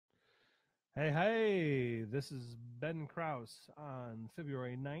Hey, this is Ben Kraus on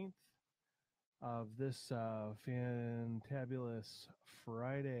February 9th of this fantabulous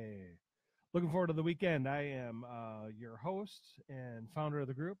Friday. Looking forward to the weekend. I am your host and founder of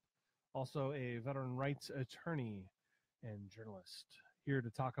the group, also a veteran rights attorney and journalist, here to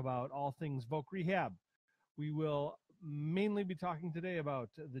talk about all things Voc Rehab. We will mainly be talking today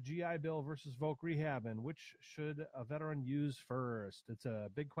about the GI Bill versus Voc Rehab and which should a veteran use first. It's a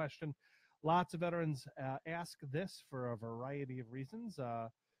big question. Lots of veterans ask this for a variety of reasons.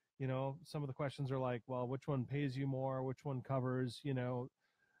 Some of the questions are like, well, which one pays you more? Which one covers, certain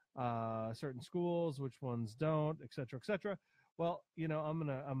schools? Which ones don't, et cetera, et cetera. Well, I'm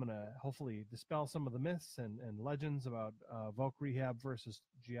gonna hopefully dispel some of the myths and legends about Voc Rehab versus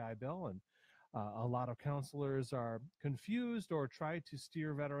GI Bill, and a lot of counselors are confused or try to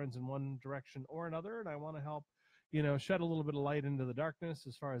steer veterans in one direction or another, and I want to help, shed a little bit of light into the darkness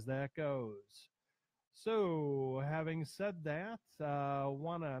as far as that goes. So, having said that,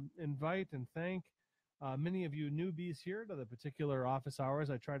 want to invite and thank many of you newbies here to the particular office hours.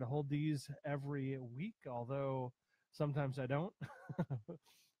 I try to hold these every week, although sometimes I don't,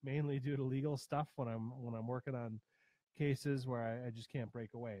 mainly due to legal stuff when I'm working on cases where I just can't break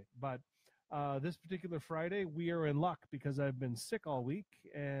away. But this particular Friday, we are in luck because I've been sick all week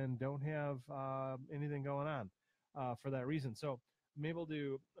and don't have anything going on for that reason. So I'm able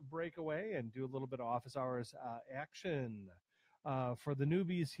to break away and do a little bit of office hours action. For the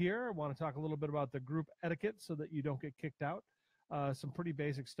newbies here, I want to talk a little bit about the group etiquette so that you don't get kicked out. Some pretty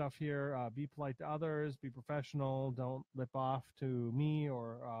basic stuff here. Be polite to others, be professional, don't lip off to me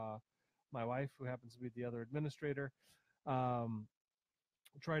or my wife, who happens to be the other administrator.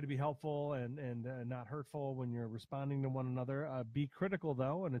 Try to be helpful and not hurtful when you're responding to one another. Be critical,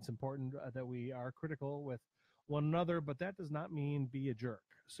 though, and it's important that we are critical with one another, but that does not mean be a jerk.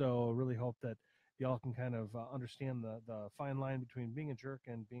 So really hope that y'all can kind of understand the fine line between being a jerk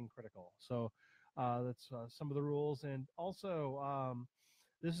and being critical. So that's some of the rules. And also,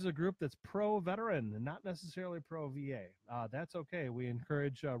 this is a group that's pro-veteran and not necessarily pro-VA. That's okay. We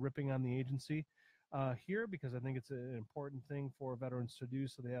encourage ripping on the agency here because I think it's an important thing for veterans to do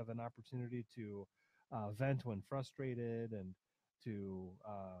so they have an opportunity to vent when frustrated and to,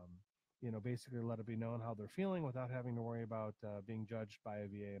 basically let it be known how they're feeling without having to worry about being judged by a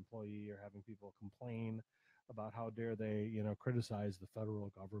VA employee or having people complain about how dare they, criticize the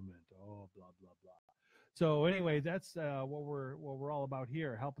federal government. Oh, blah, blah, blah. So anyway, that's what we're all about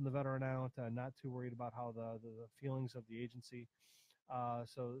here, helping the veteran out, not too worried about how the feelings of the agency.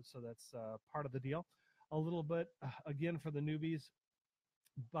 So that's part of the deal. A little bit again for the newbies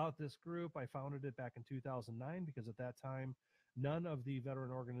about this group. I founded it back in 2009 because at that time, none of the veteran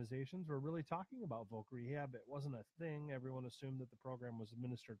organizations were really talking about Voc Rehab. It wasn't a thing. Everyone assumed that the program was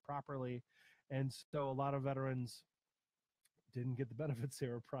administered properly, and so a lot of veterans didn't get the benefits they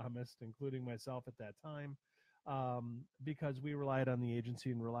were promised, including myself at that time, because we relied on the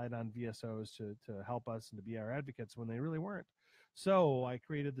agency and relied on VSOs to help us and to be our advocates when they really weren't. So I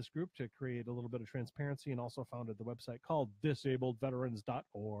created this group to create a little bit of transparency and also founded the website called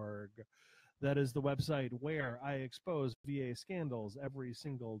disabledveterans.org. That is the website where I expose VA scandals every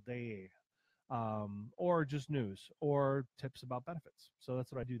single day, or just news or tips about benefits. So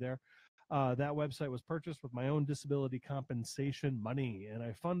that's what I do there. That website was purchased with my own disability compensation money, and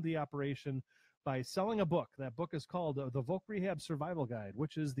I fund the operation by selling a book. That book is called The Voc Rehab Survival Guide,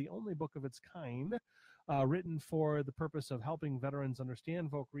 which is the only book of its kind written for the purpose of helping veterans understand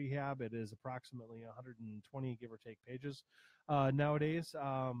Voc Rehab. It is approximately 120, give or take, pages nowadays.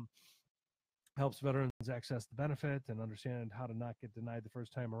 Helps veterans access the benefit and understand how to not get denied the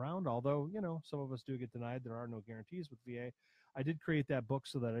first time around. Although, some of us do get denied. There are no guarantees with VA. I did create that book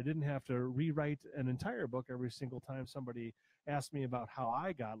so that I didn't have to rewrite an entire book every single time somebody asked me about how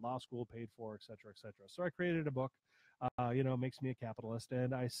I got law school paid for, et cetera, et cetera. So I created a book, makes me a capitalist.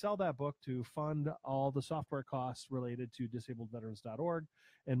 And I sell that book to fund all the software costs related to disabledveterans.org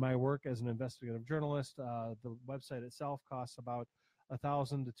and my work as an investigative journalist. The website itself costs about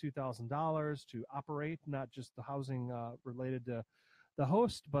 $1,000 to $2,000 to operate, not just the housing related to the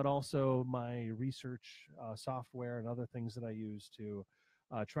host, but also my research software and other things that I use to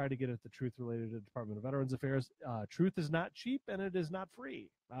try to get at the truth related to the Department of Veterans Affairs. Truth is not cheap and it is not free.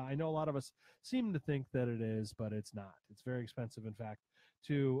 I know a lot of us seem to think that it is, but it's not. It's very expensive, in fact,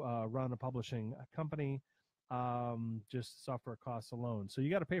 to run a publishing company. Just software costs alone. So you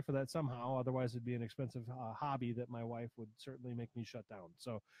got to pay for that somehow. Otherwise, it'd be an expensive hobby that my wife would certainly make me shut down.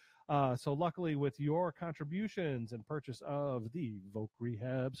 So luckily, with your contributions and purchase of the Voc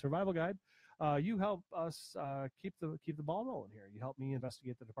Rehab Survival Guide, you help us keep the ball rolling here. You help me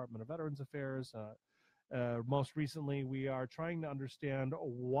investigate the Department of Veterans Affairs. Most recently, we are trying to understand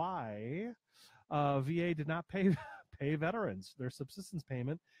why VA did not pay pay veterans their subsistence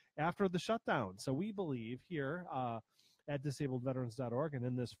payment after the shutdown. So we believe here at disabledveterans.org and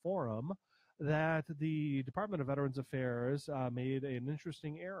in this forum that the Department of Veterans Affairs made an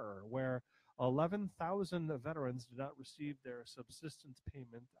interesting error where 11,000 veterans did not receive their subsistence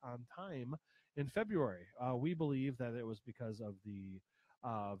payment on time in February. We believe that it was because of the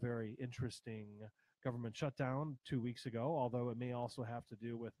very interesting government shutdown 2 weeks ago, although it may also have to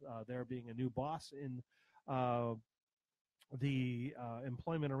do with there being a new boss in the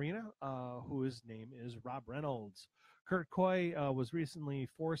employment arena, whose name is Rob Reynolds. Kurt Coy was recently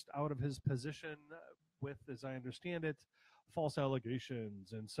forced out of his position with, as I understand it, false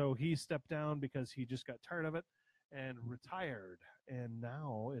allegations. And so he stepped down because he just got tired of it and retired. And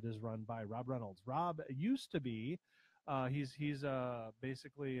now it is run by Rob Reynolds. Rob used to be, he's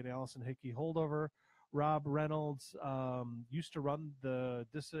basically an Allison Hickey holdover. Rob Reynolds used to run the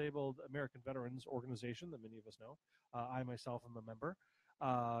Disabled American Veterans Organization that many of us know. I myself am a member,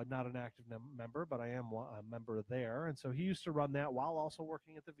 not an active member, but I am a member there. And so he used to run that while also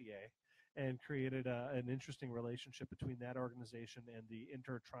working at the VA, and created an interesting relationship between that organization and the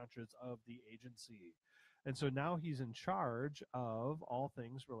intertranches of the agency. And so now he's in charge of all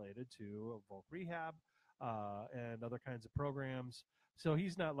things related to Voc Rehab and other kinds of programs. So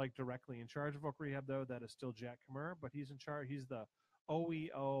he's not like directly in charge of Voc Rehab, though. That is still Jack Kammer, but he's in charge. He's the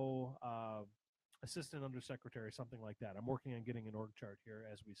OEO assistant undersecretary, something like that. I'm working on getting an org chart here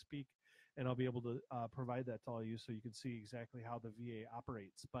as we speak, and I'll be able to provide that to all of you so you can see exactly how the VA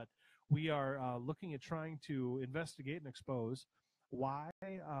operates. But we are looking at trying to investigate and expose why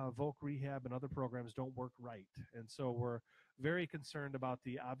Voc Rehab and other programs don't work right. And so we're very concerned about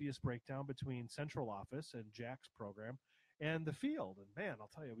the obvious breakdown between central office and Jack's program and the field. And man, I'll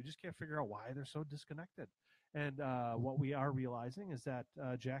tell you, we just can't figure out why they're so disconnected. And what we are realizing is that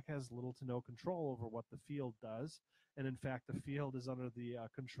Jack has little to no control over what the field does. And in fact, the field is under the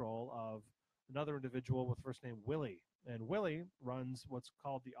control of another individual with first name Willie. And Willie runs what's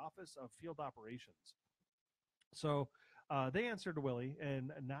called the Office of Field Operations. So they answer to Willie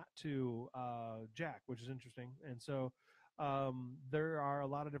and not to Jack, which is interesting. And so there are a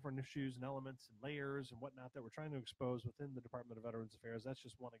lot of different issues and elements and layers and whatnot that we're trying to expose within the Department of Veterans Affairs. That's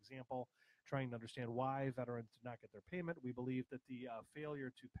just one example, trying to understand why veterans did not get their payment. We believe that the failure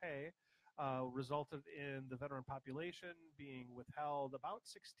to pay resulted in the veteran population being withheld about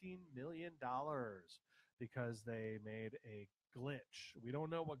 $16 million because they made a glitch. We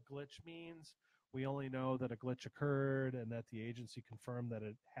don't know what glitch means. We only know that a glitch occurred and that the agency confirmed that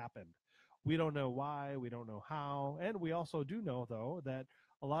it happened. We don't know why, we don't know how, and we also do know, though, that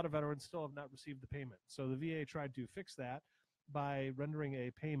a lot of veterans still have not received the payment. So the VA tried to fix that by rendering a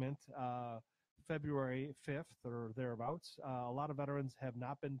payment February 5th or thereabouts. A lot of veterans have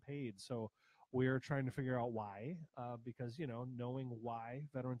not been paid, so we're trying to figure out why, because, you know, knowing why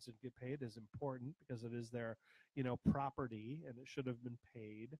veterans didn't get paid is important because it is their, you know, property and it should have been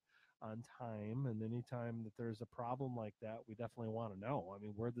paid on time. And anytime that there's a problem like that, we definitely want to know. I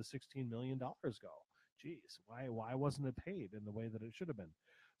mean, where'd the $16 million go? Geez, why wasn't it paid in the way that it should have been?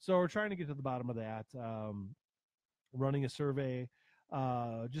 So we're trying to get to the bottom of that. Running a survey,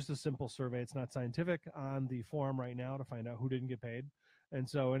 just a simple survey. It's not scientific, on the forum right now to find out who didn't get paid. And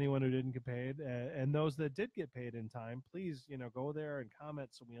so anyone who didn't get paid and those that did get paid in time, please, you know, go there and comment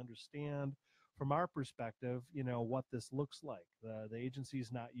so we understand from our perspective, you know, what this looks like. The agency is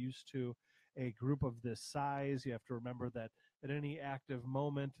not used to a group of this size. You have to remember that at any active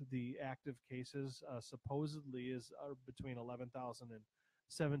moment, the active cases supposedly is between 11,000 and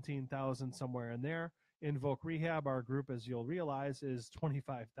 17,000, somewhere in there. In Voc Rehab, our group, as you'll realize, is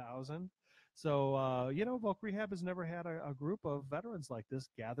 25,000. So, you know, Voc Rehab has never had a group of veterans like this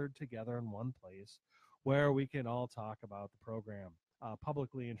gathered together in one place where we can all talk about the program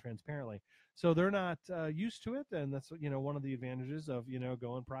publicly and transparently. So they're not used to it, and that's, you know, one of the advantages of, you know,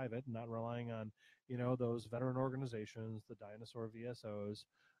 going private and not relying on, you know, those veteran organizations, the dinosaur VSOs,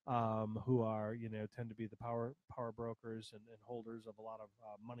 who are, you know, tend to be the power brokers and holders of a lot of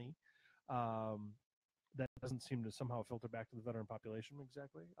money. That doesn't seem to somehow filter back to the veteran population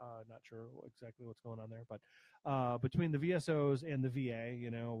exactly. Not sure exactly what's going on there, but between the VSOs and the VA,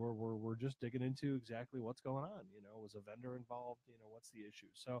 you know, we're just digging into exactly what's going on. You know, was a vendor involved? You know, what's the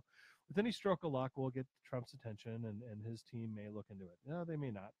issue? So, with any stroke of luck, we'll get Trump's attention, and his team may look into it. No, they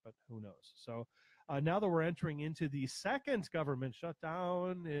may not, but who knows? So, now that we're entering into the second government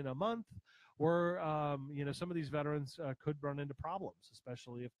shutdown in a month, we're, some of these veterans could run into problems,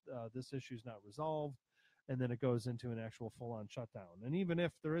 especially if this issue is not resolved, and then it goes into an actual full-on shutdown. And even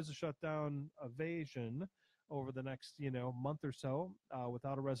if there is a shutdown evasion over the next, month or so,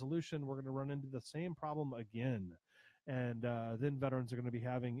 without a resolution, we're going to run into the same problem again. And then veterans are going to be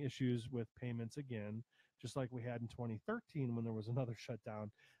having issues with payments again, just like we had in 2013 when there was another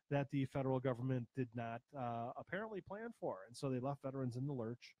shutdown that the federal government did not apparently plan for. And so they left veterans in the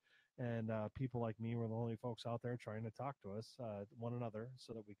lurch. And people like me were the only folks out there trying to talk to us, one another,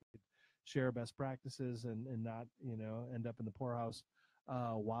 so that we could share best practices and not, end up in the poorhouse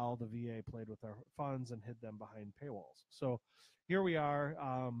while the VA played with our funds and hid them behind paywalls. So here we are,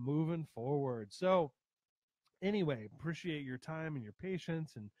 moving forward. So anyway, appreciate your time and your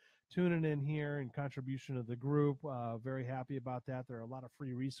patience and tuning in here and contribution of the group. Very happy about that. There are a lot of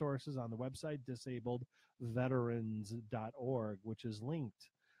free resources on the website, disabledveterans.org, which is linked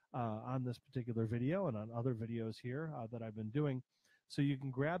on this particular video and on other videos here that I've been doing. So you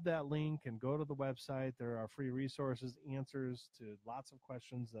can grab that link and go to the website. There are free resources, answers to lots of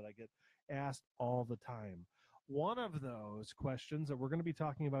questions that I get asked all the time. One of those questions that we're going to be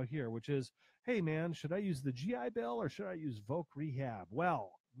talking about here, which is, hey, man, should I use the GI Bill or should I use Voc Rehab?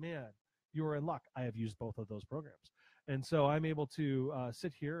 Well, man, you are in luck. I have used both of those programs. And so I'm able to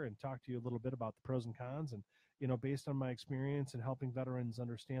sit here and talk to you a little bit about the pros and cons. And, based on my experience in helping veterans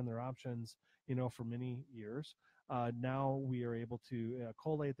understand their options, for many years, now we are able to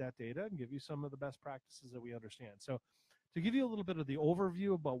collate that data and give you some of the best practices that we understand. So to give you a little bit of the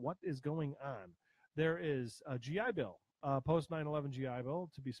overview about what is going on, there is a GI Bill, post 9/11 GI Bill,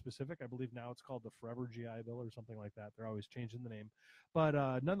 to be specific. I believe now it's called the Forever GI Bill or something like that. They're always changing the name. But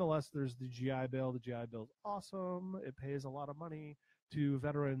nonetheless, there's the GI Bill. The GI Bill is awesome. It pays a lot of money to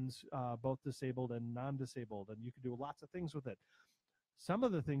veterans, both disabled and non-disabled, and you can do lots of things with it. Some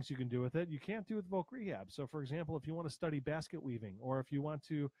of the things you can do with it, you can't do with Voc Rehab. So, for example, if you want to study basket weaving, or if you want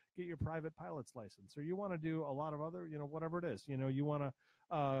to get your private pilot's license, or you want to do a lot of other, whatever it is, you want to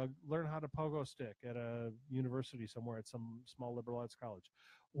learn how to pogo stick at a university somewhere at some small liberal arts college.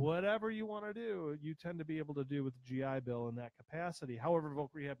 Whatever you want to do, you tend to be able to do with the GI Bill in that capacity. However,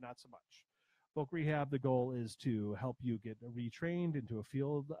 Voc Rehab, not so much. Voc Rehab, the goal is to help you get retrained into a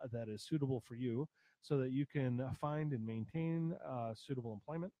field that is suitable for you so that you can find and maintain suitable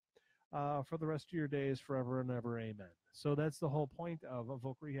employment for the rest of your days, forever and ever, amen. So that's the whole point of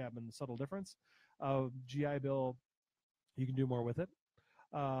Voc Rehab, and the subtle difference of GI Bill. You can do more with it.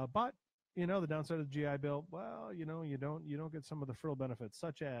 But the downside of the GI Bill, well, you don't get some of the frill benefits,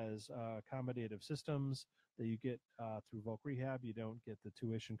 such as accommodative systems that you get through Voc Rehab. You don't get the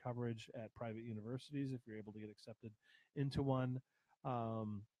tuition coverage at private universities if you're able to get accepted into one.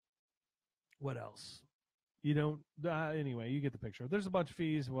 What else? You don't. Anyway, you get the picture. There's a bunch of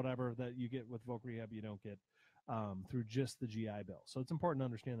fees, whatever, that you get with Voc Rehab you don't get through just the GI Bill. So it's important to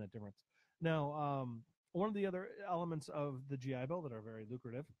understand that difference. Now, one of the other elements of the GI Bill that are very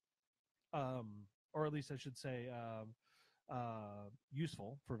lucrative, or at least I should say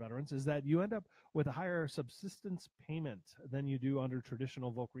useful for veterans, is that you end up with a higher subsistence payment than you do under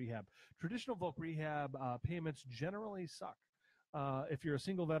traditional Voc Rehab. Traditional Voc Rehab payments generally suck. If you're a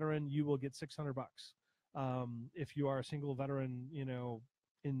single veteran, you will get $600. If you are a single veteran,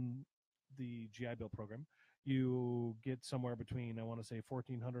 in the GI Bill program, you get somewhere between, I want to say,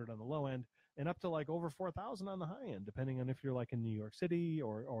 $1,400 on the low end and up to like over $4,000 on the high end, depending on if you're like in New York City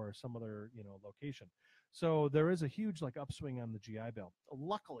or some other location. So there is a huge like upswing on the GI Bill.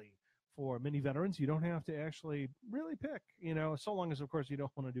 Luckily for many veterans, you don't have to actually really pick, so long as, of course, you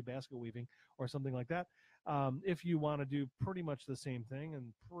don't want to do basket weaving or something like that. If you want to do pretty much the same thing,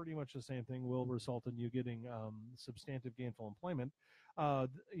 and pretty much the same thing will result in you getting substantive gainful employment, and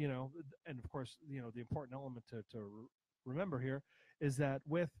of course, the important element to remember here is that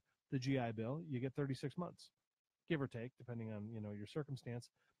with the GI Bill, you get 36 months, give or take, depending on your circumstance.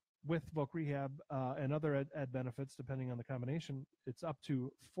 With Voc Rehab and other ed benefits, depending on the combination, it's up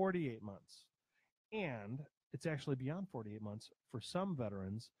to 48 months. And it's actually beyond 48 months for some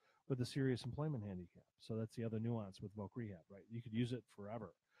veterans with a serious employment handicap. So that's the other nuance with Voc Rehab, right? You could use it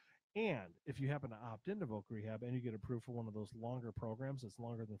forever. And if you happen to opt into Voc Rehab and you get approved for one of those longer programs that's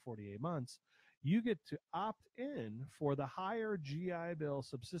longer than 48 months, you get to opt in for the higher GI Bill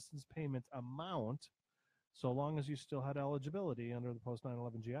subsistence payment amount, so long as you still had eligibility under the post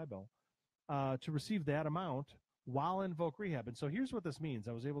 9/11 GI Bill, to receive that amount while in Voc Rehab. And so here's what this means.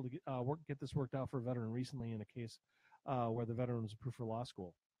 I was able to get this worked out for a veteran recently in a case where the veteran was approved for law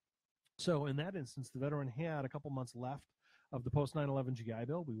school. So in that instance, the veteran had a couple months left of the post 9/11 GI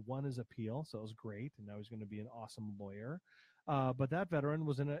Bill. We won his appeal, so it was great, and now he's going to be an awesome lawyer. But that veteran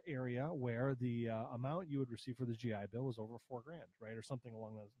was in an area where the amount you would receive for the GI Bill was over $4,000, right, or something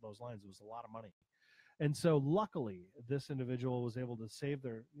along those lines. It was a lot of money. And so, luckily, this individual was able to save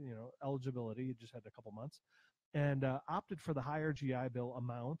their, eligibility. It just had a couple months, and opted for the higher GI Bill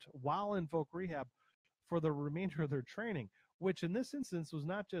amount while in Voc Rehab for the remainder of their training, which in this instance was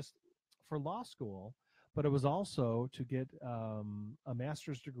not just for law school, but it was also to get a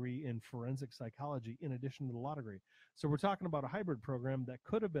master's degree in forensic psychology in addition to the law degree. So we're talking about a hybrid program that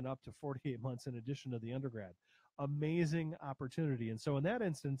could have been up to 48 months in addition to the undergrad. Amazing opportunity. And so in that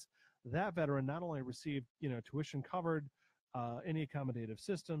instance, that veteran not only received, tuition covered, any accommodative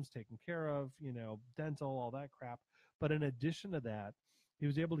systems taken care of, dental, all that crap. But in addition to that, he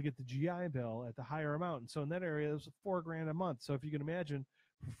was able to get the GI Bill at the higher amount. And so in that area, it was $4,000 a month. So if you can imagine,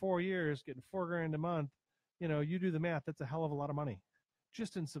 for 4 years, getting $4,000 a month, you do the math, that's a hell of a lot of money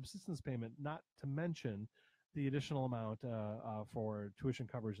just in subsistence payment, not to mention the additional amount for tuition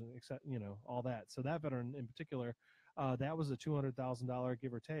coverage and all that. So that veteran in particular, that was a $200,000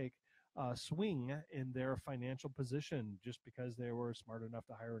 give or take swing in their financial position just because they were smart enough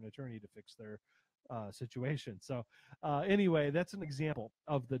to hire an attorney to fix their situation. So anyway, that's an example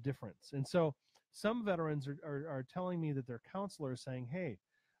of the difference. And so some veterans are telling me that their counselor is saying, hey,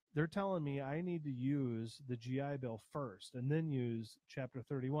 they're telling me I need to use the GI Bill first and then use Chapter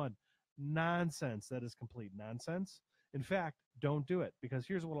 31. Nonsense. That is complete nonsense. In fact, don't do it, because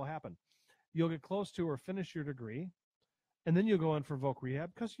here's what will happen. You'll get close to or finish your degree, and then you'll go in for Voc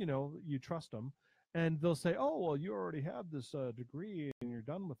Rehab because, you trust them. And they'll say, oh, well, you already have this degree and you're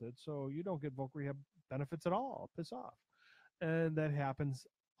done with it, so you don't get Voc Rehab benefits at all. Piss off. And that happens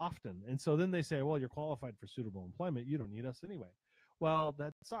often. And so then they say, well, you're qualified for suitable employment. You don't need us anyway. Well,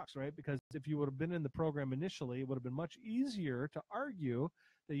 that sucks, right? Because if you would have been in the program initially, it would have been much easier to argue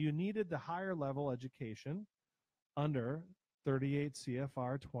that you needed the higher level education under 38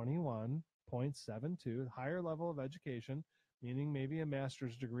 CFR 21.72, higher level of education, meaning maybe a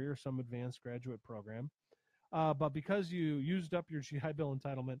master's degree or some advanced graduate program. But because you used up your GI Bill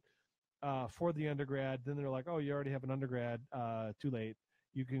entitlement for the undergrad, then they're like, oh, you already have an undergrad, too late.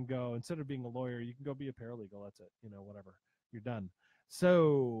 You can go, instead of being a lawyer, you can go be a paralegal. That's it, whatever. You're done.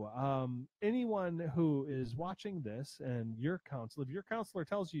 So anyone who is watching this and your counselor, if your counselor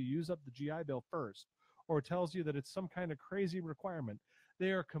tells you use up the GI Bill first, or tells you that it's some kind of crazy requirement,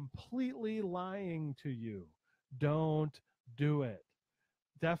 they are completely lying to you. Don't do it.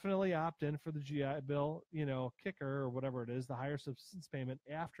 Definitely opt in for the GI Bill, kicker or whatever it is, the higher subsistence payment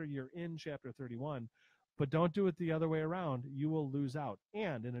after you're in Chapter 31. But don't do it the other way around. You will lose out.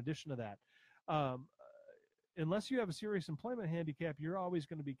 And in addition to that, unless you have a serious employment handicap, you're always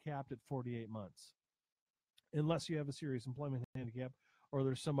going to be capped at 48 months. Unless you have a serious employment handicap or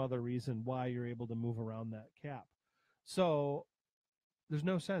there's some other reason why you're able to move around that cap. So there's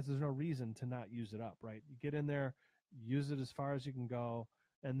no sense, there's no reason to not use it up, right? You get in there, use it as far as you can go,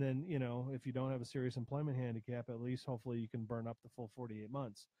 and then, if you don't have a serious employment handicap, at least hopefully you can burn up the full 48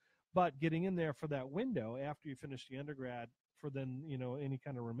 months. But getting in there for that window after you finish the undergrad for then, any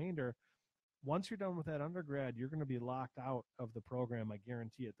kind of remainder, once you're done with that undergrad, you're going to be locked out of the program. I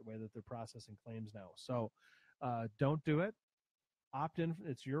guarantee it, the way that they're processing claims now. So don't do it. Opt in.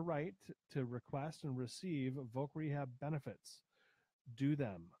 It's your right to request and receive Voc Rehab benefits. Do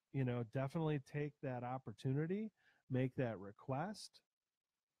them. Definitely take that opportunity, make that request.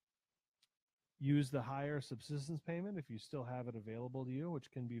 Use the higher subsistence payment if you still have it available to you,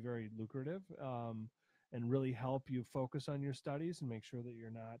 which can be very lucrative and really help you focus on your studies and make sure that you're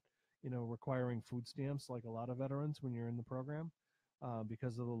not requiring food stamps like a lot of veterans when you're in the program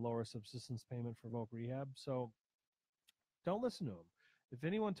because of the lower subsistence payment for Voc Rehab. So don't listen to them. If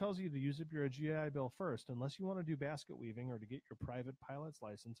anyone tells you to use up your GI Bill first, unless you want to do basket weaving or to get your private pilot's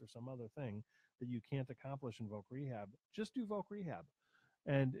license or some other thing that you can't accomplish in Voc Rehab, just do Voc Rehab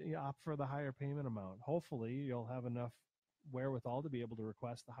and opt for the higher payment amount. Hopefully you'll have enough wherewithal to be able to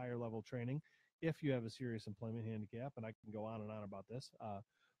request the higher level training if you have a serious employment handicap, and I can go on and on about this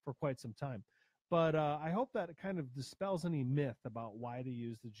for quite some time. But I hope that it kind of dispels any myth about why to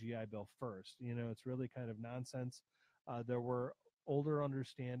use the GI Bill first. It's really kind of nonsense. There were older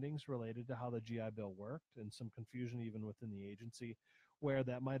understandings related to how the GI Bill worked and some confusion even within the agency where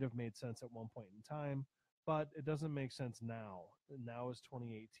that might have made sense at one point in time, but it doesn't make sense now. Now is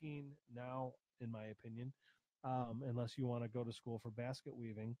 2018. Now, in my opinion, unless you want to go to school for basket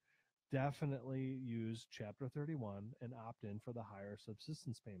weaving, definitely use Chapter 31 and opt in for the higher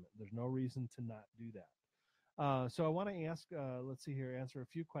subsistence payment. There's no reason to not do that. So I want to ask, let's see here, answer a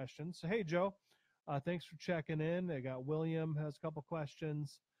few questions. So, hey, Joe, thanks for checking in. I got William has a couple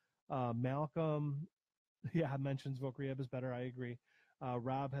questions. Malcolm Yeah, mentions Voc Rehab is better. I agree.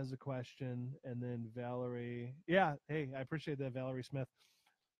 Rob has a question, and then Valerie. Yeah, hey, I appreciate that, Valerie Smith.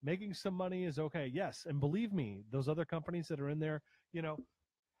 Making some money is okay. Yes, and believe me, those other companies that are in there, you know,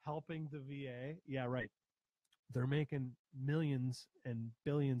 helping the VA. Yeah, right. They're making millions and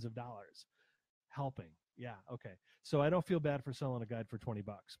billions of dollars helping. Yeah, okay. So I don't feel bad for selling a guide for $20,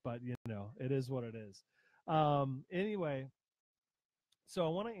 but it is what it is. Anyway, so I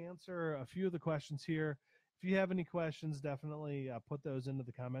want to answer a few of the questions here. If you have any questions, definitely put those into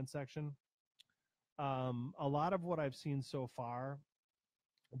the comment section. A lot of what I've seen so far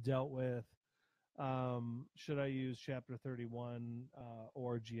dealt with should I use Chapter 31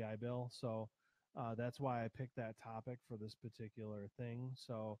 or GI Bill? So that's why I picked that topic for this particular thing.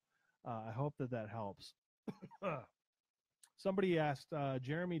 So I hope that that helps. Somebody asked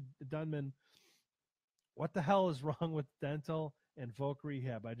Jeremy Dunman, what the hell is wrong with dental and Voc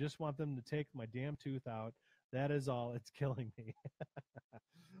Rehab? I just want them to take my damn tooth out. That is all. It's killing me.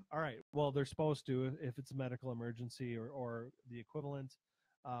 All right. Well, they're supposed to, if it's a medical emergency or the equivalent.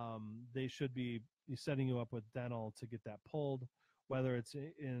 They should be setting you up with dental to get that pulled, whether it's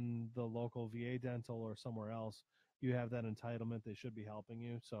in the local VA dental or somewhere else. You have that entitlement. They should be helping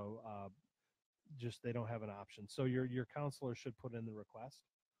you. So just they don't have an option. So your counselor should put in the request.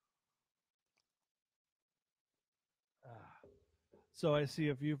 So I see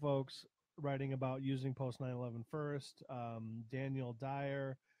a few folks writing about using post 9/11 first. Daniel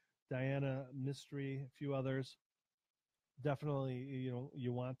Dyer, Diana Mystery, a few others. Definitely,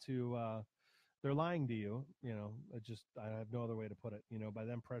 you want to. They're lying to you. I have no other way to put it. By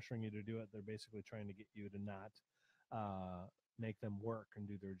them pressuring you to do it, they're basically trying to get you to not make them work and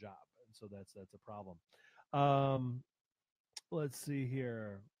do their job. And so that's a problem. Let's see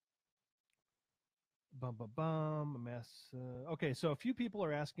here. Bum bum bum. Okay, so a few people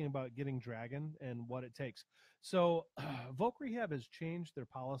are asking about getting Dragon and what it takes. So Voc Rehab has changed their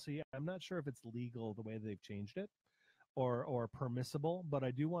policy. I'm not sure if it's legal the way they've changed it or permissible, but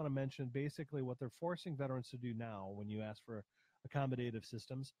I do want to mention basically what they're forcing veterans to do now when you ask for accommodative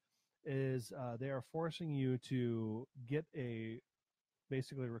systems is they are forcing you to get a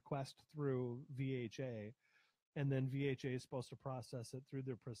basically request through VHA, and then VHA is supposed to process it through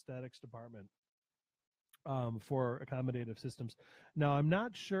their prosthetics department for accommodative systems. Now, I'm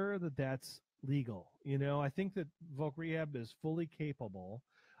not sure that that's legal. I think that Voc Rehab is fully capable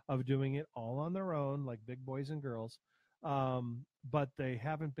of doing it all on their own, like big boys and girls. But they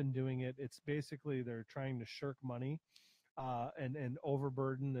haven't been doing it. It's basically they're trying to shirk money and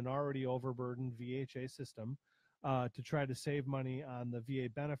overburden an already overburdened VHA system to try to save money on the VA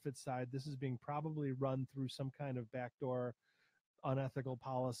benefits side. This is being probably run through some kind of backdoor unethical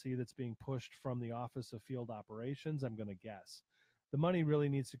policy that's being pushed from the Office of Field Operations, I'm going to guess. The money really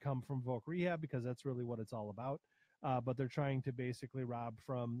needs to come from Voc Rehab because that's really what it's all about. But they're trying to basically rob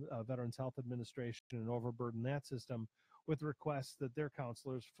from Veterans Health Administration and overburden that system with requests that their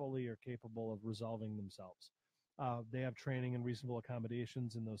counselors fully are capable of resolving themselves. They have training and reasonable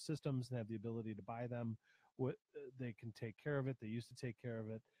accommodations in those systems and have the ability to buy them. They can take care of it. They used to take care of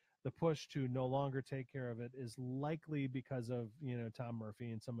it. The push to no longer take care of it is likely because of Tom Murphy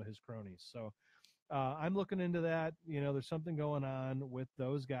and some of his cronies. So I'm looking into that. There's something going on with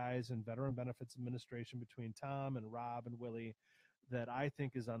those guys and Veteran Benefits Administration between Tom and Rob and Willie that I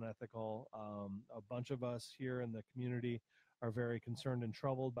think is unethical. A bunch of us here in the community are very concerned and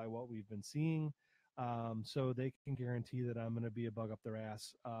troubled by what we've been seeing. So they can guarantee that I'm going to be a bug up their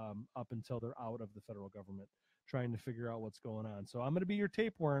ass up until they're out of the federal government, trying to figure out what's going on. So I'm going to be your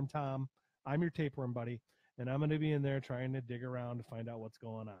tapeworm, Tom. I'm your tapeworm, buddy. And I'm going to be in there trying to dig around to find out what's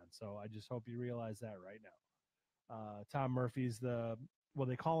going on. So I just hope you realize that right now. Tom Murphy's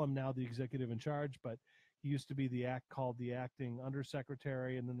they call him now the executive in charge, but he used to be called the acting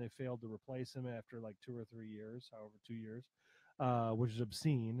undersecretary, and then they failed to replace him after like 2 or 3 years, however, 2 years, which is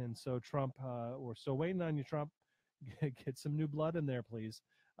obscene. And so Trump, we're still waiting on you, Trump. Get some new blood in there, please.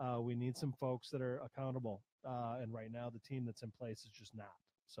 We need some folks that are accountable. And right now, the team that's in place is just not.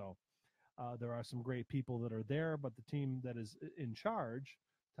 So there are some great people that are there, but the team that is in charge,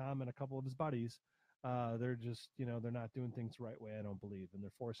 Tom and a couple of his buddies, they're just, they're not doing things the right way, I don't believe. And they're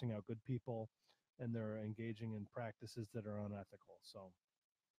forcing out good people and they're engaging in practices that are unethical. So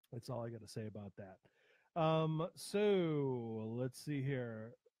that's all I got to say about that. So let's see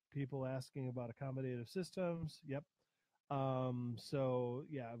here. People asking about accommodative systems. Yep. So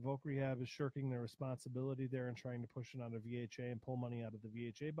yeah, Voc Rehab is shirking their responsibility there and trying to push it on a VHA and pull money out of the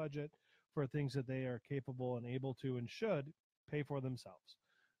VHA budget for things that they are capable and able to and should pay for themselves.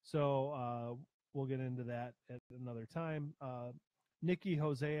 So we'll get into that at another time. Nikki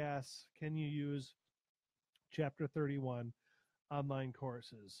Jose asks, can you use Chapter 31 online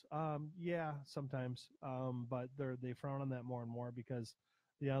courses. Yeah, sometimes, but they frown on that more and more because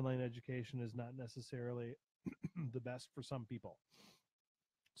the online education is not necessarily the best for some people.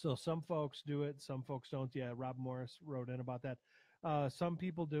 So some folks do it, some folks don't. Yeah, Rob Morris wrote in about that. Some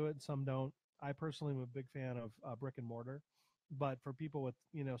people do it, some don't. I personally am a big fan of brick and mortar, but for people with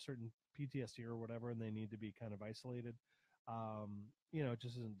certain PTSD or whatever, and they need to be kind of isolated, it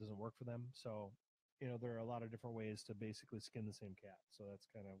just doesn't work for them. So there are a lot of different ways to basically skin the same cat. So that's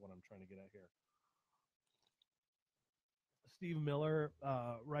kind of what I'm trying to get at here. Steve Miller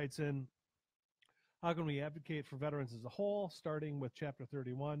writes in, how can we advocate for veterans as a whole, starting with Chapter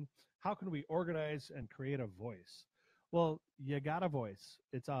 31? How can we organize and create a voice? Well, you got a voice.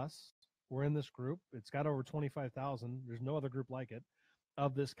 It's us. We're in this group. It's got over 25,000. There's no other group like it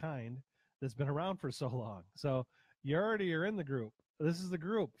of this kind that's been around for so long. So you already are in the group. This is the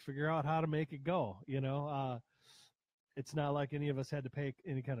group. Figure out how to make it go. It's not like any of us had to pay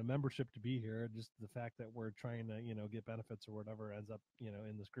any kind of membership to be here. Just the fact that we're trying to, get benefits or whatever ends up,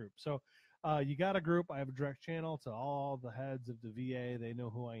 in this group. So you got a group. I have a direct channel to all the heads of the VA. They know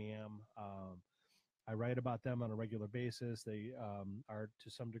who I am. I write about them on a regular basis. They are to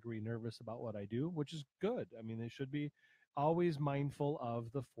some degree nervous about what I do, which is good. I mean, they should be always mindful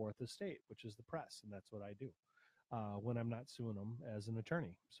of the fourth estate, which is the press. And that's what I do when I'm not suing them as an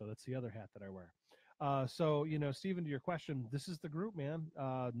attorney. So that's the other hat that I wear. So, Stephen, to your question, this is the group, man.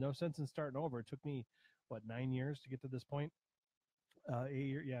 No sense in starting over. It took me, 9 years to get to this point? 8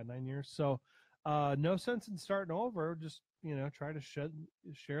 years, yeah, 9 years. So, no sense in starting over. Just, try to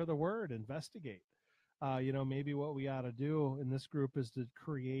share the word, investigate. Maybe what we ought to do in this group is to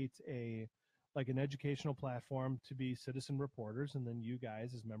create an educational platform to be citizen reporters, and then you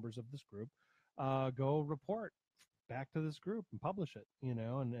guys, as members of this group, go report back to this group and publish it,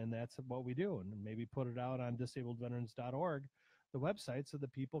 and that's what we do. And maybe put it out on disabledveterans.org, the website, so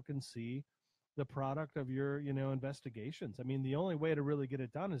that people can see the product of your, investigations. I mean, the only way to really get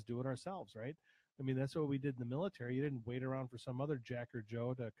it done is do it ourselves, right? I mean, that's what we did in the military. You didn't wait around for some other Jack or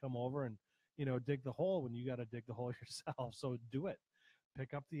Joe to come over and, dig the hole when you got to dig the hole yourself. So do it.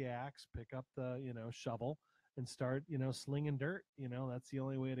 Pick up the axe, pick up the, shovel, and start, slinging dirt. That's the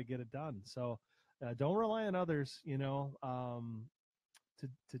only way to get it done. So, don't rely on others, to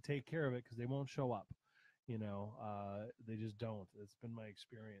take care of it, because they won't show up. They just don't. It's been my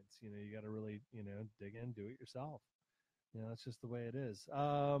experience. You got to really, dig in, do it yourself. That's just the way it is.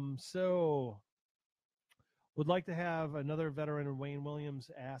 So would like to have another veteran. Wayne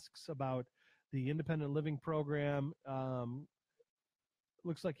Williams asks about the independent living program.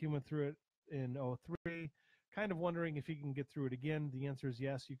 Looks like he went through it in 03. Kind of wondering if he can get through it again. The answer is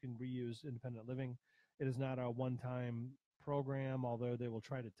yes, you can reuse independent living. It is not a one-time program, although they will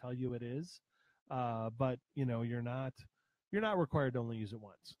try to tell you it is. But you're not required to only use it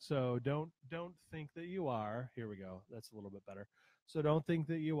once. So don't think that you are. Here we go. That's a little bit better. So don't think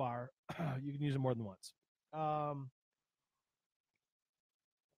that you are. You can use it more than once.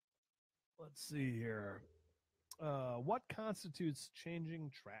 Let's see here. What constitutes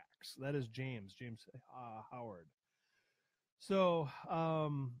changing tracks? That is James Howard. So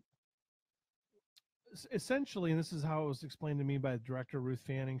essentially, and this is how it was explained to me by the director, Ruth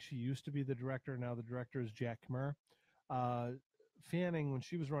Fanning. She used to be the director. Now the director is Jack Kmer. Fanning, when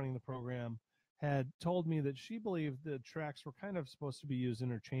she was running the program, had told me that she believed the tracks were kind of supposed to be used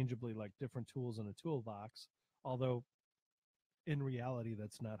interchangeably, like different tools in a toolbox, although in reality,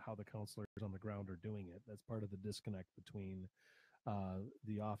 that's not how the counselors on the ground are doing it. That's part of the disconnect between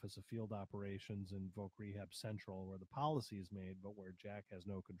the Office of Field Operations and Voc Rehab Central, where the policy is made, but where Jack has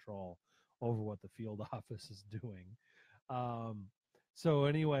no control over what the field office is doing. So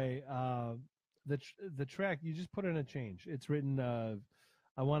anyway, the track, you just put in a change. It's written,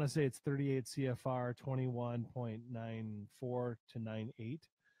 I want to say it's 38 CFR 21.94 to 98.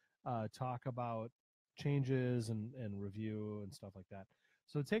 Talk about changes and review and stuff like that.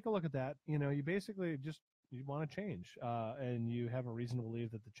 So take a look at that. You basically you want to change, and you have a reason to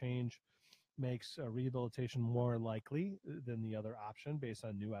believe that the change makes rehabilitation more likely than the other option based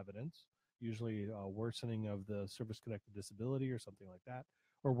on new evidence, usually worsening of the service-connected disability or something like that,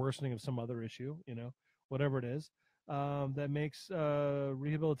 or worsening of some other issue, whatever it is, that makes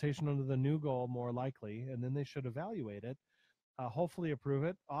rehabilitation under the new goal more likely, and then they should evaluate it, hopefully approve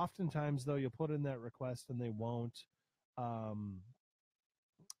it. Oftentimes, though, you'll put in that request and they won't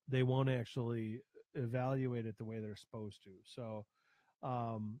actually evaluate it the way they're supposed to. So,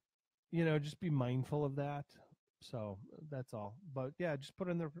 just be mindful of that. So that's all. But yeah, just put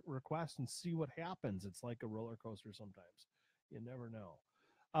in the request and see what happens. It's like a roller coaster sometimes. You never know.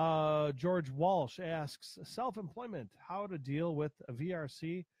 George Walsh asks, self-employment, how to deal with a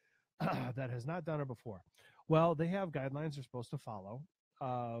VRC that has not done it before. Well, they have guidelines they're supposed to follow.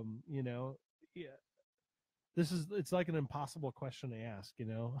 You know, yeah, it's like an impossible question to ask, you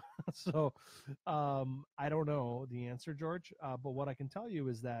know. So I don't know the answer, George, but what I can tell you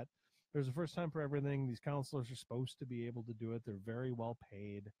is that there's a first time for everything. These counselors are supposed to be able to do it. They're very well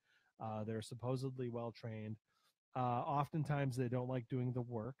paid. They're supposedly well trained. Oftentimes they don't like doing the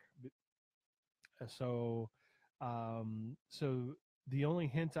work. So the only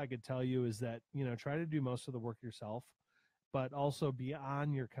hint I could tell you is that, you know, try to do most of the work yourself, but also be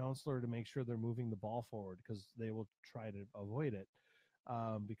on your counselor to make sure they're moving the ball forward, because they will try to avoid it,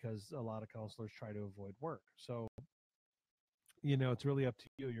 because a lot of counselors try to avoid work. So, you know, it's really up to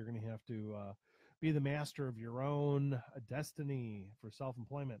you. You're going to have to be the master of your own destiny for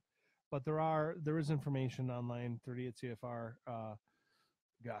self-employment. But there is information online, 38 CFR.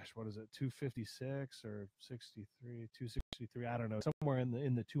 Gosh, what is it? 256 or 63, 263? I don't know. Somewhere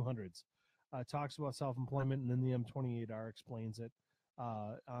in the 200s. Talks about self-employment, and then the M28R explains it.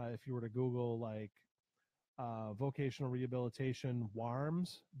 If you were to Google like vocational rehabilitation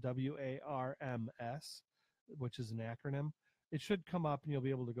WARMS, WARMS, which is an acronym, it should come up, and you'll be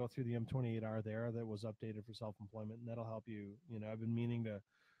able to go through the M28R there that was updated for self-employment, and that'll help you. You know, I've been meaning to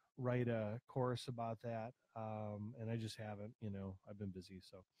write a course about that, and I just haven't. You know, I've been busy.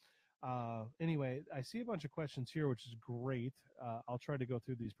 So anyway, I see a bunch of questions here, which is great. I'll try to go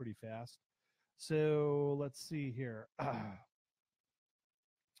through these pretty fast. So let's see here.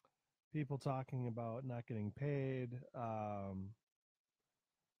 People talking about not getting paid.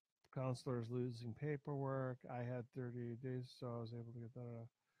 Counselors losing paperwork. I had 30 days, so I was able to get that.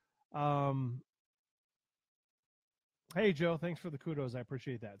 Hey Joe, thanks for the kudos. I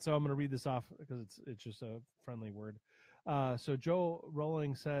appreciate that. So I'm going to read this off because it's just a friendly word. So Joe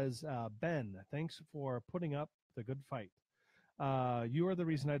Rolling says, Ben, thanks for putting up the good fight. You are the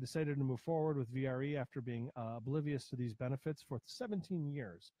reason I decided to move forward with VRE after being oblivious to these benefits for 17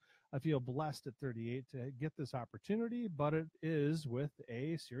 years. I feel blessed at 38 to get this opportunity, but it is with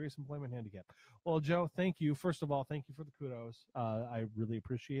a serious employment handicap. Well, Joe, thank you. First of all, thank you for the kudos. I really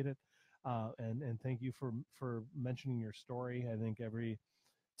appreciate it. And thank you for mentioning your story. I think every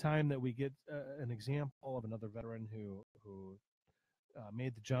time that we get an example of another veteran who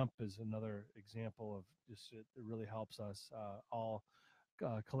made the jump is another example of just it really helps us all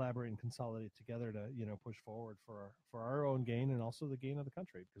collaborate and consolidate together to, you know, push forward for our own gain and also the gain of the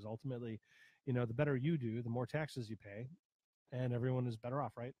country, because ultimately, you know, the better you do, the more taxes you pay, and everyone is better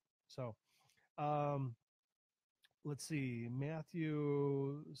off, right? So let's see.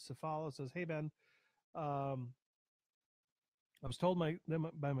 Matthew Cefalo says, hey Ben, um, I was told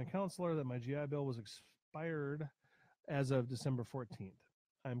by my counselor that my GI Bill was expired as of December 14th.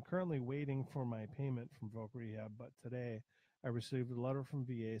 I'm currently waiting for my payment from VOC Rehab, but today I received a letter from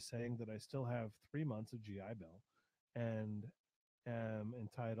VA saying that I still have 3 months of GI Bill and am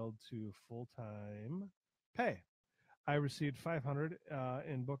entitled to full-time pay. I received 500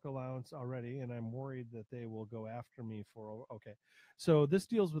 in book allowance already, and I'm worried that they will go after me for. Okay, so this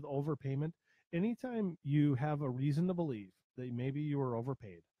deals with overpayment. Anytime you have a reason to believe that maybe you were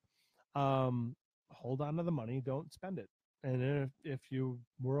overpaid, hold on to the money, don't spend it. And if you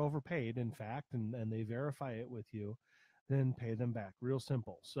were overpaid, in fact, and they verify it with you, then pay them back. Real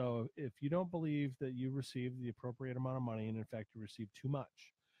simple. So if you don't believe that you received the appropriate amount of money, and in fact you received too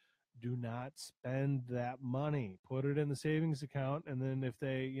much, do not spend that money. Put it in the savings account, and then if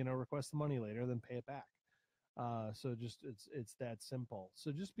they, you know, request the money later, then pay it back. So just it's that simple.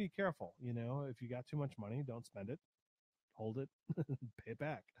 So just be careful. You know, if you got too much money, don't spend it. Hold it, pay it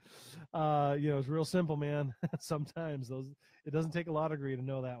back. You know, it's real simple, man. Sometimes it doesn't take a law degree to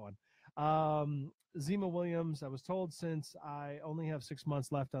know that one. Zima Williams, I was told since I only have 6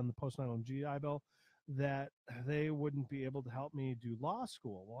 months left on the post 911 GI Bill that they wouldn't be able to help me do law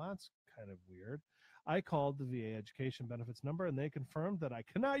school. Well, that's kind of weird. I called the VA education benefits number, and they confirmed that I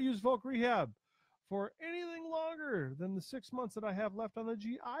cannot use VOC Rehab for anything longer than the 6 months that I have left on the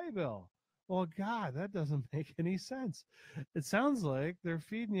GI Bill. Well, God, that doesn't make any sense. It sounds like they're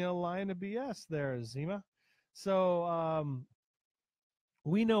feeding you a line of BS there, Zima. So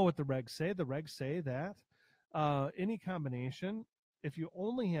we know what the regs say. The regs say that any combination, if you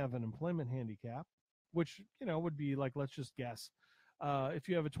only have an employment handicap, which, you know, would be like, let's just guess, if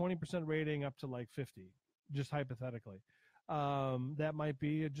you have a 20% rating up to like 50, just hypothetically, that might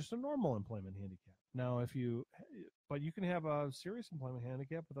be just a normal employment handicap. Now, but you can have a serious employment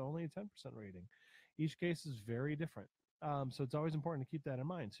handicap with only a 10% rating. Each case is very different. So it's always important to keep that in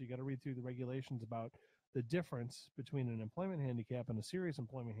mind. So you got to read through the regulations about the difference between an employment handicap and a serious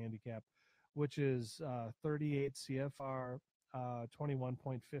employment handicap, which is 38 CFR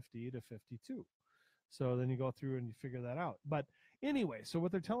 21.50 to 52. So then you go through and you figure that out. But anyway, so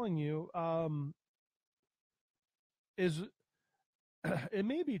what they're telling you is it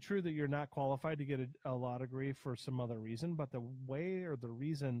may be true that you're not qualified to get a law degree for some other reason, but the way or the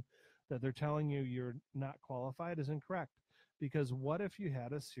reason that they're telling you you're not qualified is incorrect. Because what if you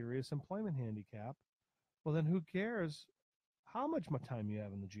had a serious employment handicap? Well, then who cares how much time you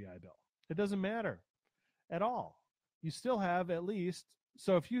have in the GI Bill? It doesn't matter at all. You still have at least,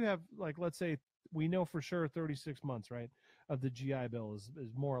 so if you have, like, let's say we know for sure 36 months, right, of the GI Bill is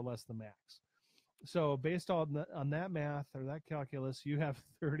more or less the max. So based on that math or that calculus, you have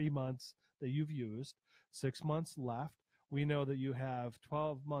 30 months that you've used, 6 months left. We know that you have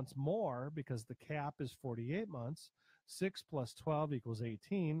 12 months more because the cap is 48 months. 6 plus 12 equals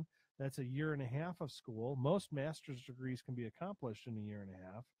 18. That's a year and a half of school. Most master's degrees can be accomplished in a year and a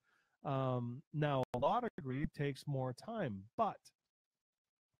half. Now, a law degree takes more time, but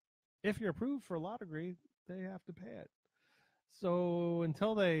if you're approved for a law degree, they have to pay it. So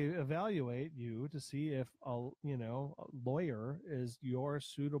until they evaluate you to see if a lawyer is your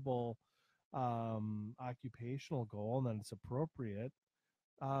suitable occupational goal and that it's appropriate,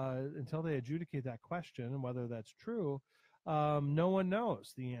 until they adjudicate that question and whether that's true, no one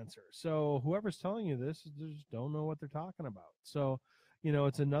knows the answer. So whoever's telling you this just don't know what they're talking about. So,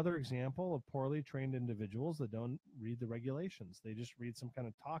 it's another example of poorly trained individuals that don't read the regulations. They just read some kind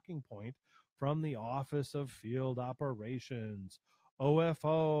of talking point from the Office of Field Operations,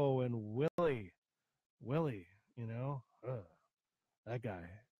 OFO, and Willie, that guy,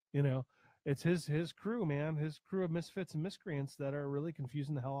 it's his crew, man, his crew of misfits and miscreants that are really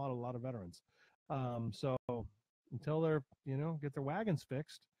confusing the hell out of a lot of veterans. So until they're, get their wagons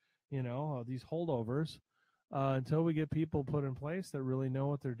fixed, these holdovers, until we get people put in place that really know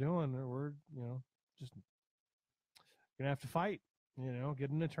what they're doing, we're, just gonna have to fight, get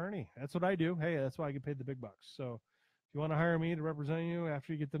an attorney. That's what I do. Hey, that's why I get paid the big bucks. So if you want to hire me to represent you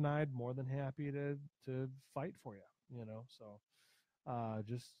after you get denied, more than happy to fight for you, so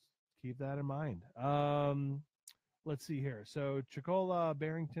just keep that in mind. Let's see here. So Chicola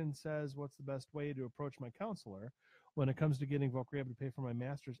Barrington says, what's the best way to approach my counselor when it comes to getting Voc Rehab to pay for my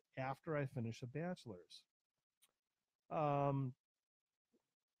master's after I finish a bachelor's?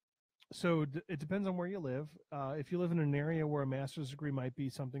 So it depends on where you live. If you live in an area where a master's degree might be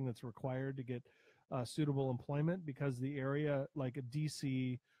something that's required to get suitable employment, because the area like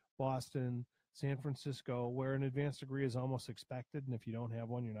DC, Boston, San Francisco, where an advanced degree is almost expected, and if you don't have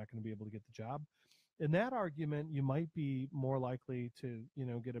one, you're not going to be able to get the job. In that argument, you might be more likely to,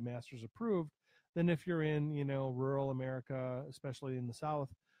 get a master's approved than if you're in, rural America, especially in the South,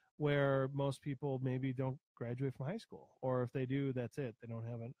 where most people maybe don't graduate from high school, or if they do, that's it. They don't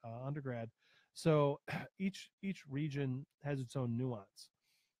have an undergrad. So each region has its own nuance.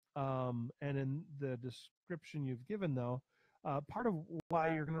 And in the description you've given, though, part of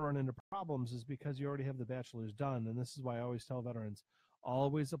why you're going to run into problems is because you already have the bachelor's done. And this is why I always tell veterans,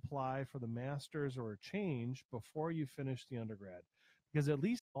 always apply for the master's or a change before you finish the undergrad, because at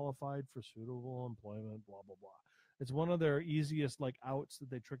least qualified for suitable employment, blah, blah, blah. It's one of their easiest outs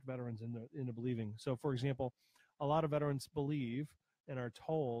that they trick veterans into believing. So, for example, a lot of veterans believe and are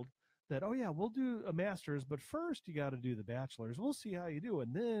told that, oh yeah, we'll do a master's, but first you got to do the bachelor's. We'll see how you do,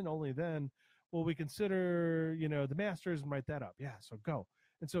 and then only then will we consider, the master's and write that up. Yeah, so go.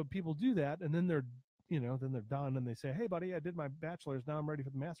 And so people do that, and then they're, then they're done, and they say, hey, buddy, I did my bachelor's. Now I'm ready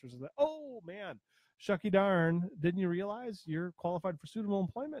for the master's. Like, oh man, shucky darn! Didn't you realize you're qualified for suitable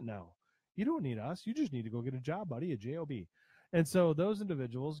employment now? You don't need us. You just need to go get a job, buddy, a job. And so those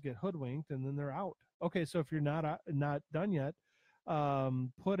individuals get hoodwinked, and then they're out. Okay, so if you're not done yet,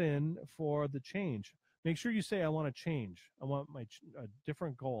 put in for the change. Make sure you say, I want to change. I want a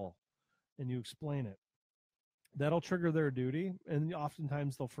different goal, and you explain it. That'll trigger their duty, and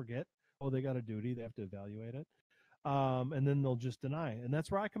oftentimes they'll forget, oh, they got a duty. They have to evaluate it. And then they'll just deny. And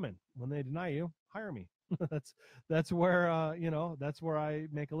that's where I come in. When they deny you, hire me. that's where that's where I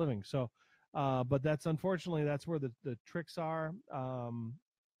make a living. So but that's unfortunately that's where the tricks are.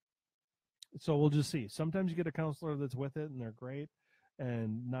 So we'll just see. Sometimes you get a counselor that's with it and they're great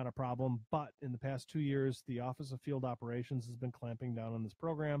and not a problem, but in the past 2 years the Office of Field Operations has been clamping down on this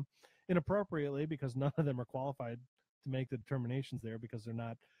program inappropriately, because none of them are qualified to make the determinations there, because they're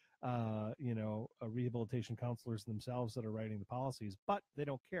not rehabilitation counselors themselves that are writing the policies, but they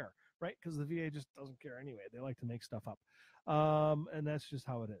don't care, right? Because the VA just doesn't care anyway. They like to make stuff up. And that's just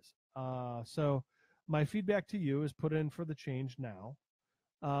how it is. So my feedback to you is put in for the change now.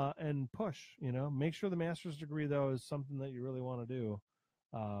 and push. Make sure the master's degree though is something that you really want to do.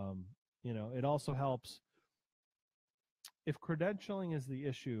 Um, it also helps if credentialing is the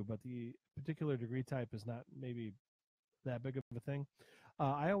issue, but the particular degree type is not maybe that big of a thing.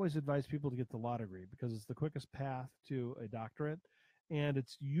 I always advise people to get the law degree because it's the quickest path to a doctorate, and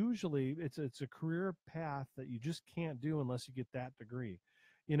it's usually it's a career path that you just can't do unless you get that degree.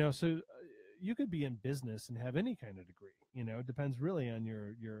 So you could be in business and have any kind of degree. It depends really on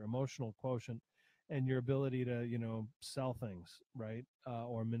your emotional quotient and your ability to sell things, right,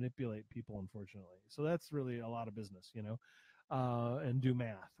 or manipulate people. Unfortunately, so that's really a lot of business. And do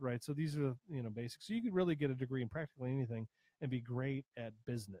math, right? So these are basics. So you could really get a degree in practically anything and be great at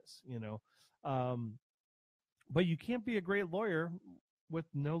business. But you can't be a great lawyer with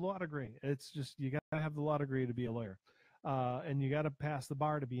no law degree. It's just you got to have the law degree to be a lawyer, and you got to pass the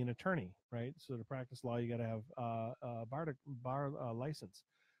bar to be an attorney, right? So to practice law, you got to have a bar license.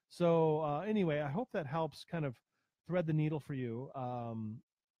 So anyway, I hope that helps kind of thread the needle for you.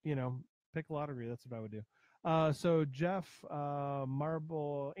 You know, pick a law degree. That's what I would do. So Jeff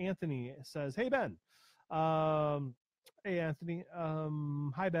Marble Anthony says, "Hey Ben, hey Anthony,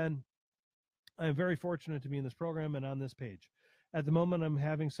 hi Ben. I'm very fortunate to be in this program and on this page. At the moment, I'm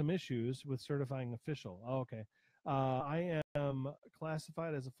having some issues with certifying official. Oh, okay. I am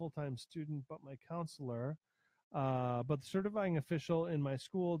classified as a full-time student, but my counselor, but the certifying official in my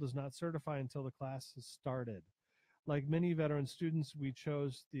school does not certify until the class has started. Like many veteran students, we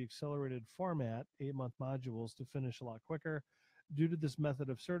chose the accelerated format, 8-month modules, to finish a lot quicker. Due to this method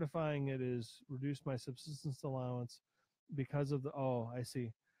of certifying, it has reduced my subsistence allowance because of I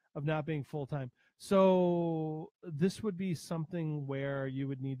see, of not being full time. So this would be something where you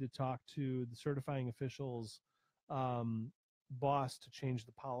would need to talk to the certifying officials boss to change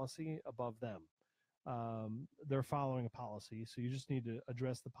the policy above them. They're following a policy, so you just need to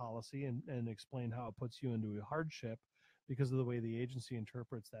address the policy and explain how it puts you into a hardship because of the way the agency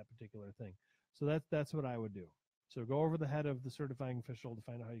interprets that particular thing. So that's what I would do. So go over the head of the certifying official to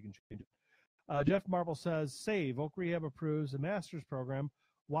find out how you can change it. Jeff Marble says, say Voc Rehab approves a master's program.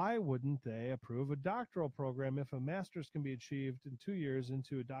 Why wouldn't they approve a doctoral program if a master's can be achieved in 2 years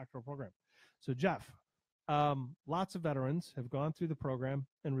into a doctoral program? So Jeff, lots of veterans have gone through the program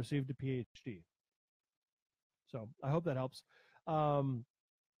and received a PhD. So I hope that helps.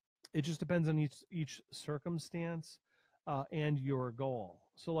 It just depends on each circumstance and your goal.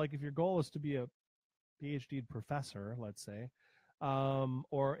 So like if your goal is to be a PhD professor, let's say,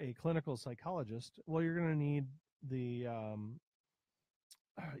 or a clinical psychologist, well, you're going to need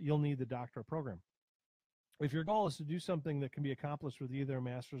you'll need the doctorate program. If your goal is to do something that can be accomplished with either a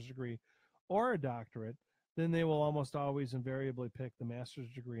master's degree or a doctorate, then they will almost always invariably pick the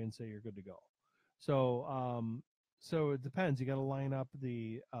master's degree and say you're good to go. So it depends. You got to line up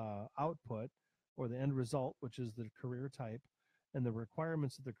the output or the end result, which is the career type, and the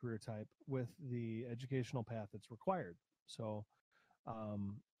requirements of the career type with the educational path that's required. So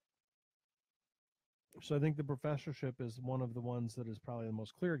I think the professorship is one of the ones that is probably the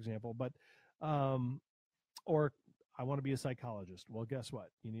most clear example. But or I want to be a psychologist. Well, guess what?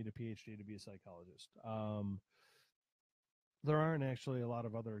 You need a PhD to be a psychologist. There aren't actually a lot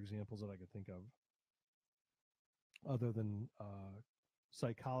of other examples that I could think of other than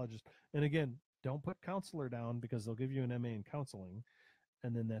psychologist. And again, don't put counselor down because they'll give you an MA in counseling,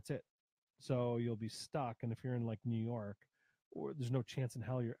 and then that's it. So you'll be stuck. And if you're in like New York, or there's no chance in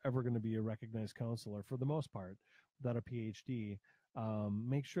hell you're ever going to be a recognized counselor for the most part without a PhD.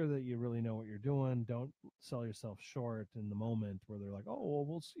 Make sure that you really know what you're doing. Don't sell yourself short in the moment where they're like, oh, well,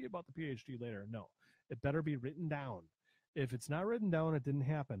 we'll see about the PhD later. No, it better be written down. If it's not written down, it didn't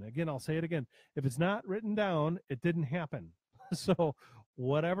happen. Again, I'll say it again. If it's not written down, it didn't happen. So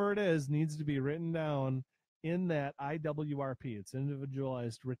whatever it is needs to be written down in that IWRP. It's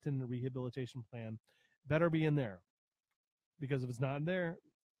individualized written rehabilitation plan. Better be in there. Because if it's not in there,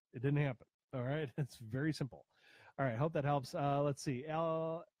 it didn't happen. All right. It's very simple. All right. Hope that helps. Let's see.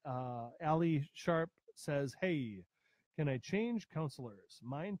 Ali Sharp says, hey, can I change counselors?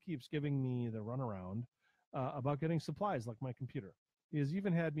 Mine keeps giving me the runaround about getting supplies like my computer. He has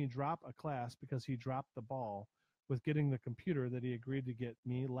even had me drop a class because he dropped the ball with getting the computer that he agreed to get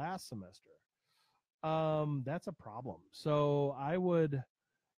me last semester. That's a problem. So I would,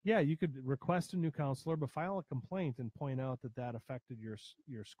 yeah, you could request a new counselor, but file a complaint and point out that that affected your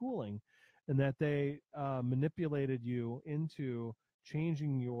schooling, and that they manipulated you into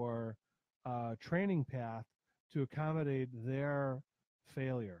changing your training path to accommodate their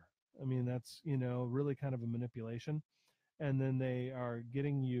failure. I mean, that's really kind of a manipulation, and then they are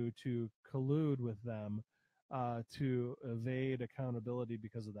getting you to collude with them to evade accountability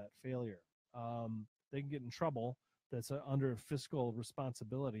because of that failure. They can get in trouble. That's under fiscal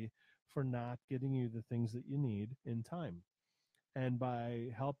responsibility for not getting you the things that you need in time. And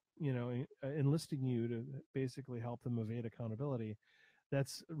by enlisting you to basically help them evade accountability,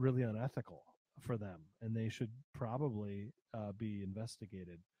 that's really unethical for them, and they should probably be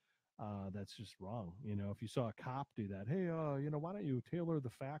investigated. That's just wrong. If you saw a cop do that, hey, why don't you tailor the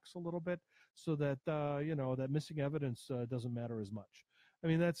facts a little bit so that that missing evidence doesn't matter as much. I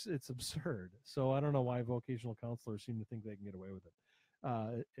mean, it's absurd. So I don't know why vocational counselors seem to think they can get away with it.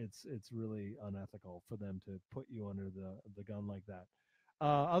 It's really unethical for them to put you under the gun like that.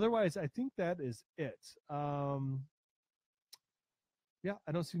 Otherwise, I think that is it. Yeah,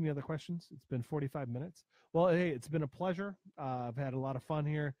 I don't see any other questions. It's been 45 minutes. Well, hey, it's been a pleasure. I've had a lot of fun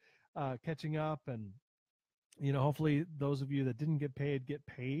here, catching up, and hopefully those of you that didn't get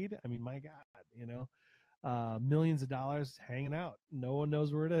paid. I mean, my God, millions of dollars hanging out. No one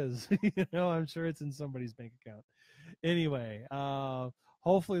knows where it is. I'm sure it's in somebody's bank account. Anyway,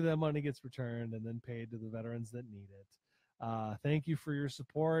 hopefully that money gets returned and then paid to the veterans that need it. Thank you for your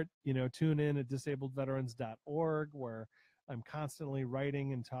support. Tune in at disabledveterans.org, where I'm constantly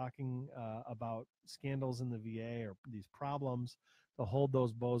writing and talking about scandals in the VA or these problems, to hold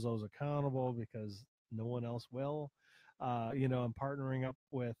those bozos accountable, because no one else will. I'm partnering up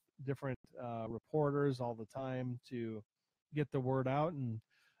with different reporters all the time to get the word out, and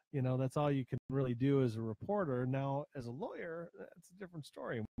that's all you can really do as a reporter. Now, as a lawyer, that's a different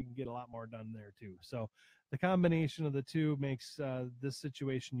story. We can get a lot more done there too. So the combination of the two makes this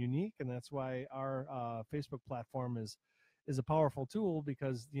situation unique, and that's why our Facebook platform is a powerful tool,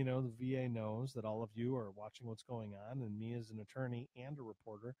 because the VA knows that all of you are watching what's going on, and me as an attorney and a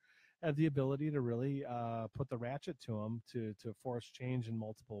reporter have the ability to really put the ratchet to them to force change in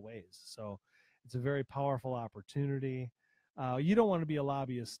multiple ways. So it's a very powerful opportunity. You don't want to be a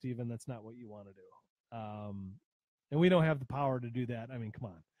lobbyist, Stephen. That's not what you want to do. And we don't have the power to do that. I mean,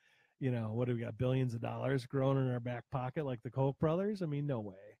 come on. What do we got? Billions of dollars growing in our back pocket like the Koch brothers? I mean, no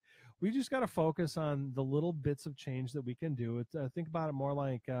way. We just got to focus on the little bits of change that we can do. Think about it more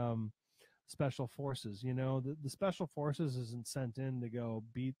like special forces. The special forces isn't sent in to go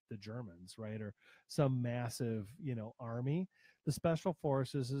beat the Germans, right? Or some massive, army. The special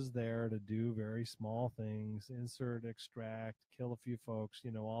forces is there to do very small things: insert, extract, kill a few folks,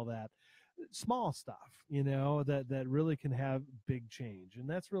 all that small stuff, that really can have big change. And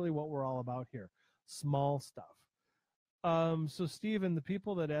that's really what we're all about here. Small stuff. So Stephen, the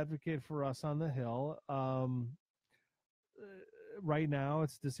people that advocate for us on the Hill, right now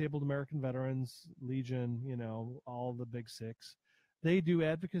it's Disabled American Veterans, Legion, all the big six. They do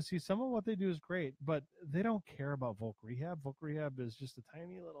advocacy. Some of what they do is great, but they don't care about Voc Rehab. Voc Rehab is just a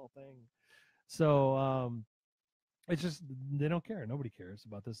tiny little thing. So it's just, they don't care. Nobody cares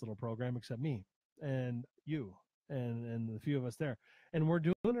about this little program except me and you and the few of us there. And we're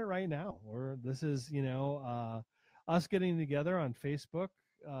doing it right now. This is, us getting together on Facebook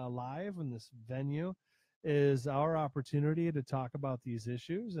Live in this venue is our opportunity to talk about these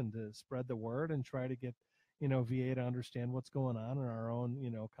issues and to spread the word and try to get, VA to understand what's going on in our own,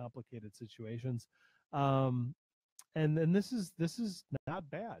 complicated situations. And this is not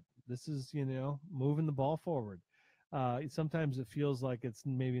bad. This is, moving the ball forward. Sometimes it feels like it's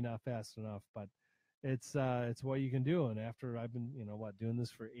maybe not fast enough, but it's what you can do. And after I've been, doing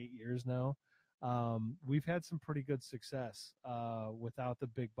this for 8 years now, we've had some pretty good success without the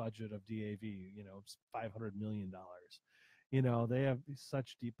big budget of DAV. $500 million. They have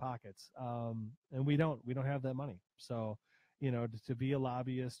such deep pockets, and we don't have that money. So, to be a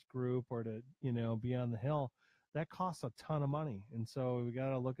lobbyist group or to be on the Hill, that costs a ton of money. And so we got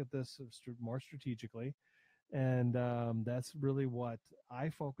to look at this more strategically, and that's really what I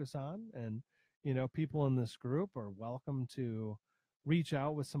focus on. And people in this group are welcome to reach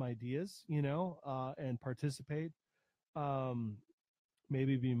out with some ideas, and participate.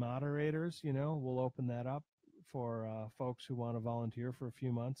 Maybe be moderators. We'll open that up for folks who want to volunteer for a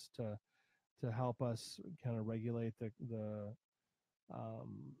few months to help us kind of regulate the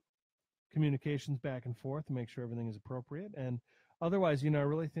communications back and forth to make sure everything is appropriate. And otherwise, I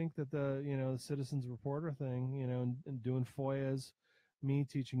really think that the citizens reporter thing, and doing FOIAs, me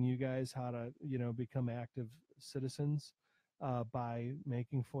teaching you guys how to, become active citizens by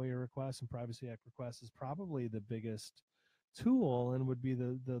making FOIA requests and Privacy Act requests, is probably the biggest tool and would be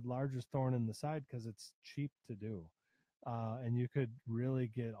the largest thorn in the side, because it's cheap to do. And you could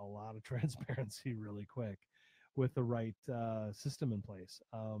really get a lot of transparency really quick with the right system in place.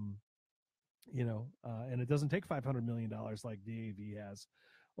 And it doesn't take $500 million like DAV has,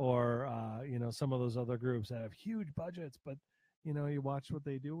 or some of those other groups that have huge budgets, but you watch what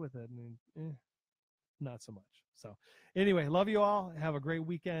they do with it, and not so much. So anyway, love you all. Have a great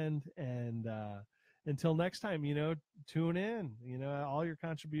weekend, and until next time, tune in. All your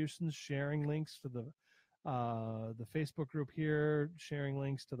contributions, sharing links to the Facebook group here, sharing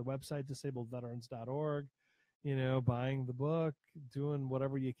links to the website disabledveterans.org, buying the book, doing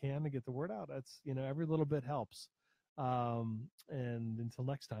whatever you can to get the word out. That's every little bit helps. And until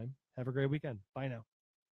next time, have a great weekend. Bye now.